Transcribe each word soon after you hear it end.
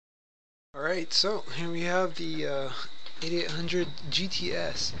Alright, so here we have the 8800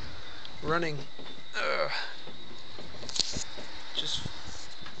 GTS running. Just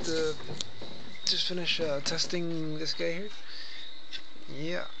the just finished testing this guy here.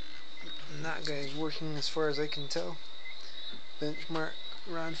 Yeah, and that guy's working as far as I can tell. Benchmark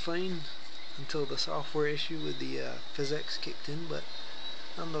ran fine until the software issue with the physics kicked in, but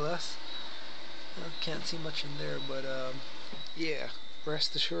nonetheless, can't see much in there. But yeah,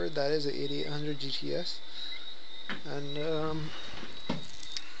 rest assured that is an 8800 GTS, and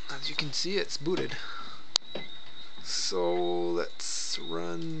as you can see, it's booted. So let's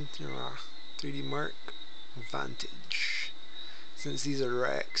run 3D Mark Vantage. Since these are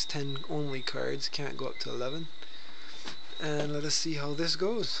Rex 10 only cards, can't go up to 11. And let us see how this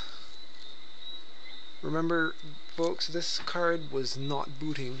goes. Remember, folks, this card was not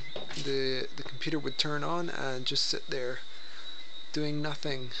booting. The computer would turn on and just sit there, doing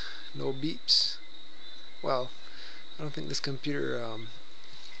nothing, no beeps. Well, I don't think this computer. I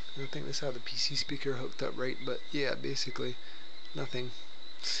don't think this had the PC speaker hooked up right, but yeah, basically nothing.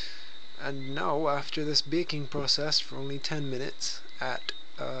 And now, after this baking process for only 10 minutes at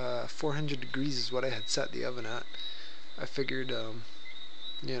 400 degrees is what I had set the oven at, I figured,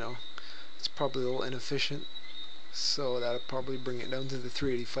 it's probably a little inefficient, so that'll probably bring it down to the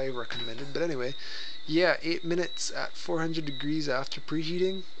 385 recommended. But anyway, yeah, 8 minutes at 400 degrees after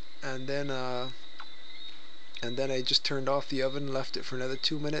preheating, and then I just turned off the oven, left it for another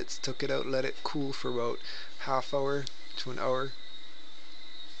 2 minutes, took it out, let it cool for about half hour to an hour,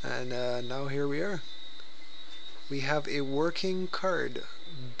 and now here we are. We have a working card,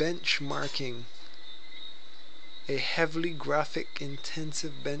 benchmarking, a heavily graphic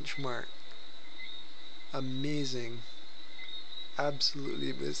intensive benchmark. Amazing.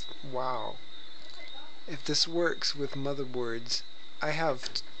 Absolutely, wow. If this works with motherboards, I have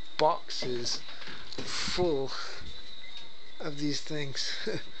boxes full of these things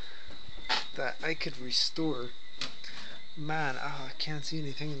that I could restore. Man, I can't see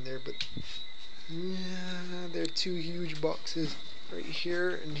anything in there, but yeah, there are two huge boxes right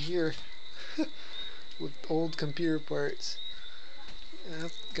here and here with old computer parts. I'm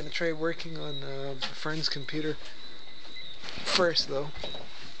gonna try working on a friend's computer first, though.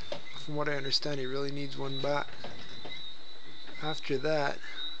 From what I understand, he really needs one back. After that,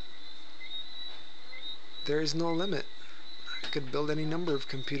 there is no limit. I could build any number of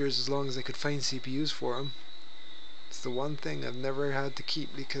computers as long as I could find CPUs for them. It's the one thing I've never had to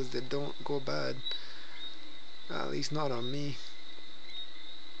keep because they don't go bad. At least not on me.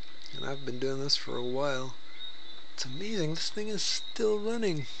 And I've been doing this for a while. It's amazing, this thing is still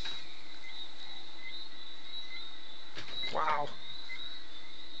running. Wow.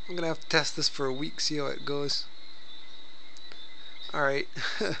 I'm gonna have to test this for a week, see how it goes. Alright.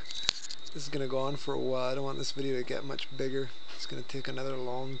 This is gonna go on for a while. I don't want this video to get much bigger. It's gonna take another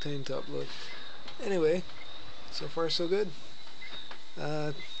long time to upload. Anyway, so far so good.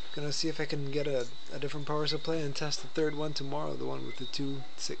 Gonna see if I can get a different power supply and test the third one tomorrow, the one with the two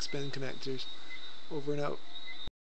 6-pin connectors. Over and out.